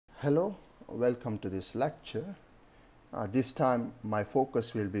Hello, welcome to this lecture. This time my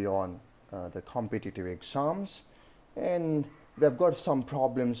focus will be on the competitive exams, and we have got some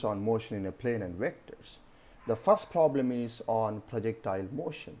problems on motion in a plane and vectors. The first problem is on projectile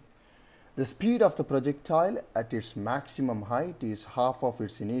motion. The speed of the projectile at its maximum height is half of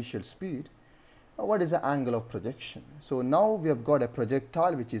its initial speed. What is the angle of projection? So now we have got a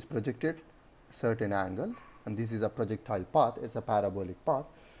projectile which is projected a certain angle, and this is a projectile path, it's a parabolic path.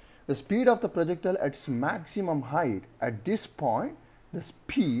 The speed of the projectile at its maximum height at this point, the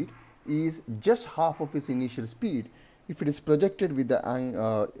speed is just half of its initial speed. If it is projected with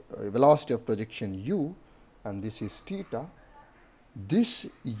the velocity of projection u, and this is theta, this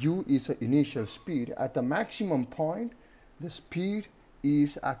u is the initial speed. At the maximum point, the speed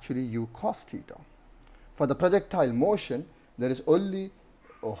is actually u cos theta. For the projectile motion, there is only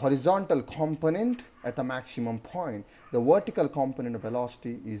a horizontal component at the maximum point. The vertical component of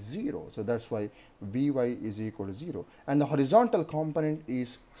velocity is 0. So that's why Vy is equal to 0. And the horizontal component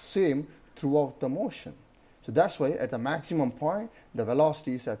is same throughout the motion. So that's why at the maximum point, the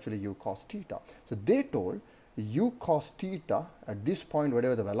velocity is actually u cos theta. So they told u cos theta at this point,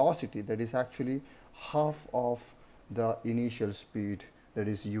 whatever the velocity, that is actually half of the initial speed, that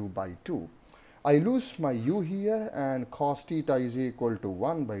is u by 2. I lose my u here, and cos theta is equal to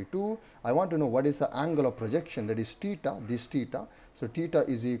 1 by 2. I want to know what is the angle of projection, that is theta, this theta. So theta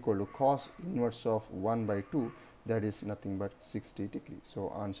is equal to cos inverse of 1 by 2, that is nothing but 60 degrees.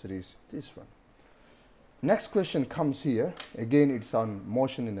 So answer is this one. Next question comes here. Again, it's on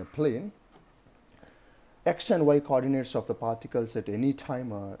motion in a plane. X and y coordinates of the particles at any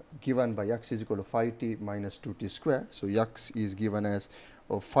time are given by x is equal to 5t minus 2t square. So x is given as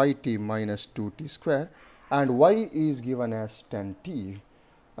 5t minus 2t square, and y is given as 10t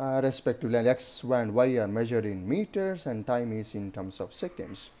respectively, and x and y are measured in meters and time is in terms of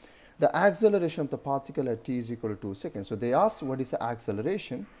seconds. The acceleration of the particle at t is equal to 2 seconds. So they ask what is the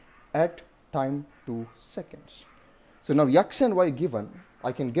acceleration at time 2 seconds. So now x and y given,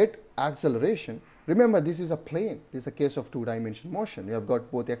 I can get acceleration. Remember, this is a plane. This is a case of two-dimensional motion. You have got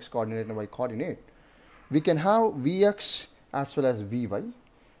both x coordinate and y coordinate. We can have vx as well as vy.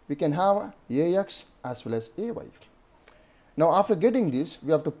 We can have ax as well as ay. Now after getting this,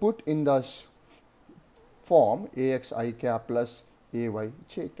 we have to put in this form ax I cap plus ay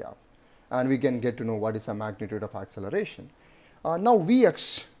j cap, and we can get to know what is the magnitude of acceleration. Now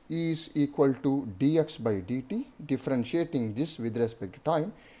vx is equal to dx by dt. Differentiating this with respect to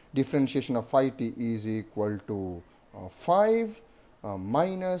time, differentiation of 5t is equal to 5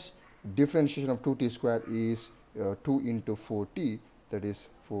 minus differentiation of 2t square is 2 into 4t, that is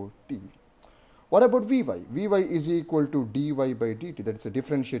 4t. What about Vy? Vy is equal to dy by dt, that is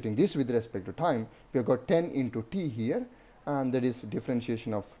differentiating this with respect to time. We have got 10 into t here, and that is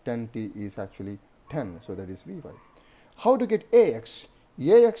differentiation of 10t is actually 10, so that is Vy. How to get ax?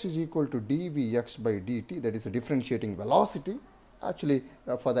 Ax is equal to dvx by dt, that is a differentiating velocity. Actually,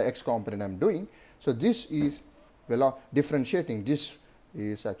 for the x component I am doing. So this is differentiating, this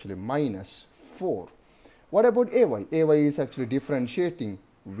is actually minus 4. What about ay? Ay is actually differentiating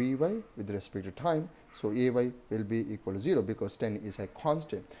Vy with respect to time. So ay will be equal to 0 because 10 is a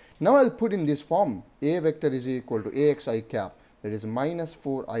constant. Now I'll put in this form. A vector is equal to ax I cap, that is minus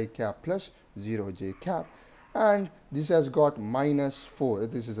 4 I cap plus 0 j cap. And this has got minus 4.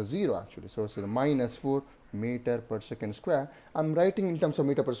 This is a 0 actually. So the minus 4 meter per second square. I'm writing in terms of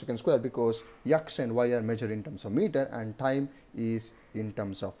meter per second square because x and y are measured in terms of meter and time is in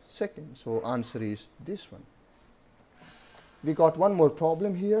terms of seconds. So answer is this one. We got one more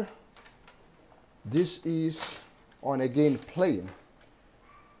problem here. This is on again plane.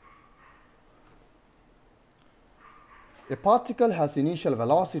 A particle has initial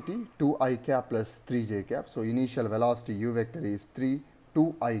velocity 2i cap plus 3j cap. So initial velocity u vector is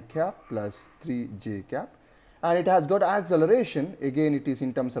 2i cap plus 3j cap. And it has got acceleration, again it is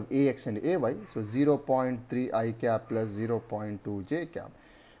in terms of ax and ay, so 0.3 I cap plus 0.2 j cap.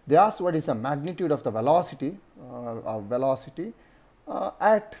 They ask what is the magnitude of the velocity, so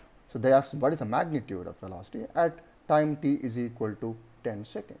they ask what is the magnitude of velocity at time t is equal to 10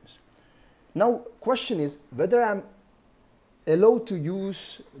 seconds. Now question is whether I am allowed to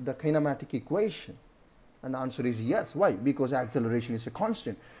use the kinematic equation. And the answer is yes. Why? Because acceleration is a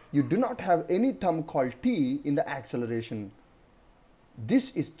constant. You do not have any term called t in the acceleration.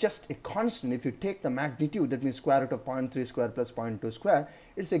 This is just a constant. If you take the magnitude, that means square root of 0.3 square plus 0.2 square,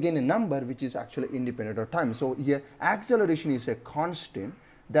 it's again a number which is actually independent of time. So here acceleration is a constant.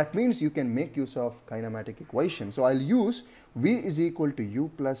 That means you can make use of kinematic equation. So I'll use v is equal to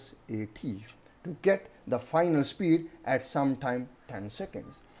u plus at to get the final speed at some time 10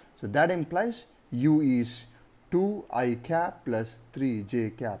 seconds. So that implies u is 2I cap plus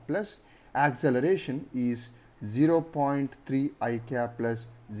 3j cap plus acceleration is 0.3I cap plus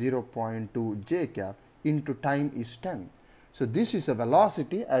 0.2j cap into time is 10. So this is a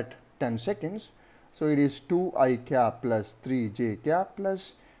velocity at 10 seconds. So it is 2I cap plus 3j cap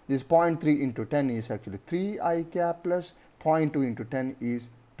plus this 0.3 into 10 is actually 3I cap plus 0.2 into 10 is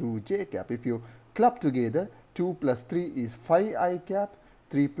 2j cap. If you club together, 2 plus 3 is 5I cap,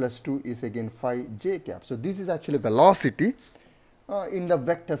 3 plus 2 is again 5j cap. So this is actually velocity in the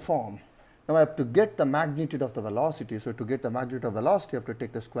vector form. Now I have to get the magnitude of the velocity. So to get the magnitude of velocity, I have to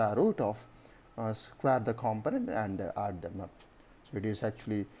take the square root of square the component and add them up. So it is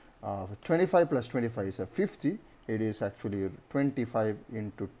actually 25 plus 25 is 50. It is actually 25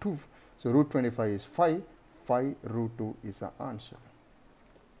 into 2. So root 25 is 5. 5 root 2 is the answer.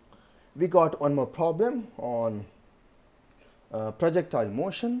 We got one more problem on projectile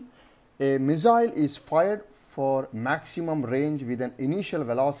motion. A missile is fired for maximum range with an initial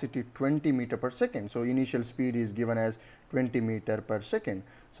velocity 20 meter per second. So initial speed is given as 20 meter per second.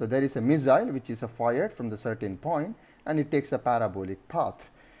 So there is a missile which is fired from the certain point and it takes a parabolic path.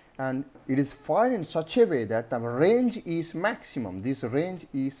 And it is fired in such a way that the range is maximum. This range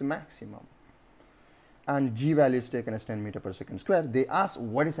is maximum. And g value is taken as 10 meter per second square. They ask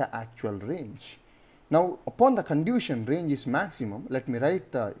what is the actual range. Now, upon the condition range is maximum, let me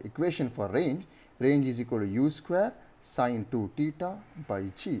write the equation for range. Range is equal to u square sine 2 theta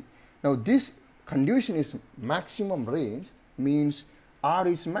by g. Now, this condition is maximum range means r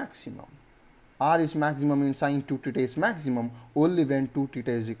is maximum. R is maximum means sine 2 theta is maximum only when 2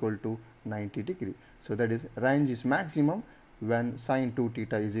 theta is equal to 90 degree. So that is range is maximum when sine 2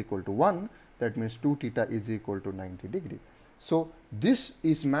 theta is equal to 1. That means 2 theta is equal to 90 degree. So this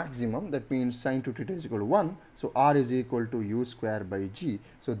is maximum, that means sine 2 theta is equal to 1. So r is equal to u square by g.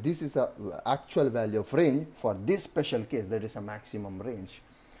 So this is the actual value of range for this special case, that is a maximum range.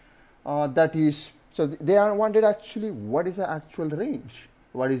 That is, so they are wanted actually what is the actual range.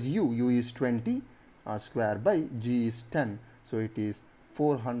 What is u? U is 20 square by g is 10. So it is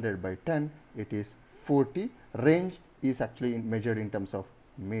 400 by 10. It is 40. Range is actually measured in terms of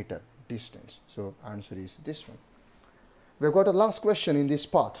meter distance. So answer is this one. We have got a last question in this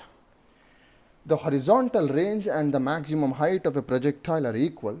part. The horizontal range and the maximum height of a projectile are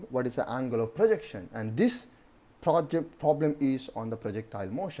equal. What is the angle of projection? And this problem is on the projectile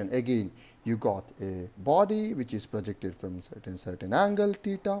motion. Again, you got a body which is projected from certain angle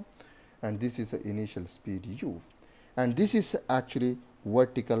theta, and this is the initial speed u, and this is actually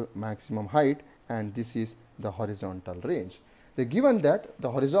vertical maximum height, and this is the horizontal range. They given that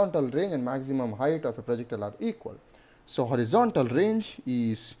the horizontal range and maximum height of a projectile are equal. So horizontal range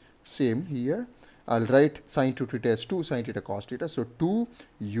is same here. I'll write sine 2 theta as 2 sine theta cos theta. So 2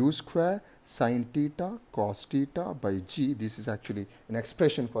 u square sine theta cos theta by g. This is actually an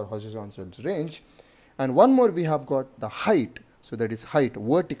expression for horizontal range. And one more, we have got the height. So that is height,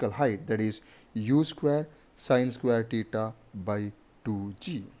 vertical height, that is u square sine square theta by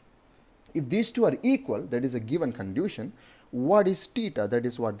 2g. If these two are equal, that is a given condition. What is theta? That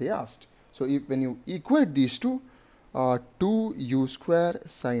is what they asked. So if when you equate these two, 2 u square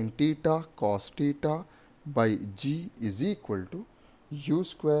sine theta cos theta by g is equal to u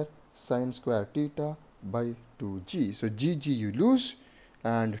square sine square theta by 2g. So g you lose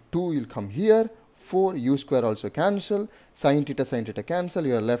and 2 will come here, 4 u square also cancel, sine theta cancel,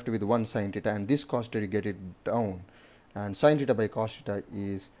 you are left with 1 sine theta, and this cos theta you get it down, and sine theta by cos theta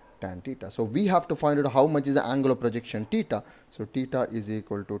is tan theta. So we have to find out how much is the angle of projection theta. So theta is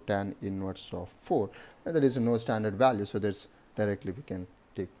equal to tan inverse of 4, and there is no standard value, so that's directly we can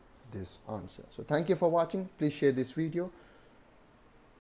take this answer. So thank you for watching. Please share this video.